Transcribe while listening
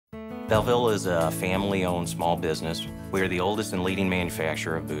Belleville is a family-owned small business. We are the oldest and leading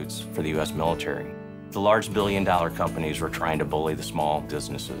manufacturer of boots for the U.S. military. The large billion-dollar companies were trying to bully the small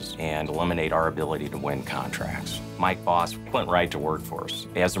businesses and eliminate our ability to win contracts. Mike Bost went right to work for us.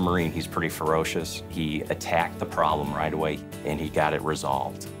 As a Marine, he's pretty ferocious. He attacked the problem right away, and he got it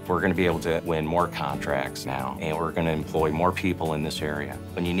resolved. We're going to be able to win more contracts now, and we're going to employ more people in this area.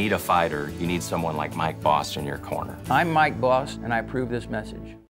 When you need a fighter, you need someone like Mike Bost in your corner. I'm Mike Bost, and I approve this message.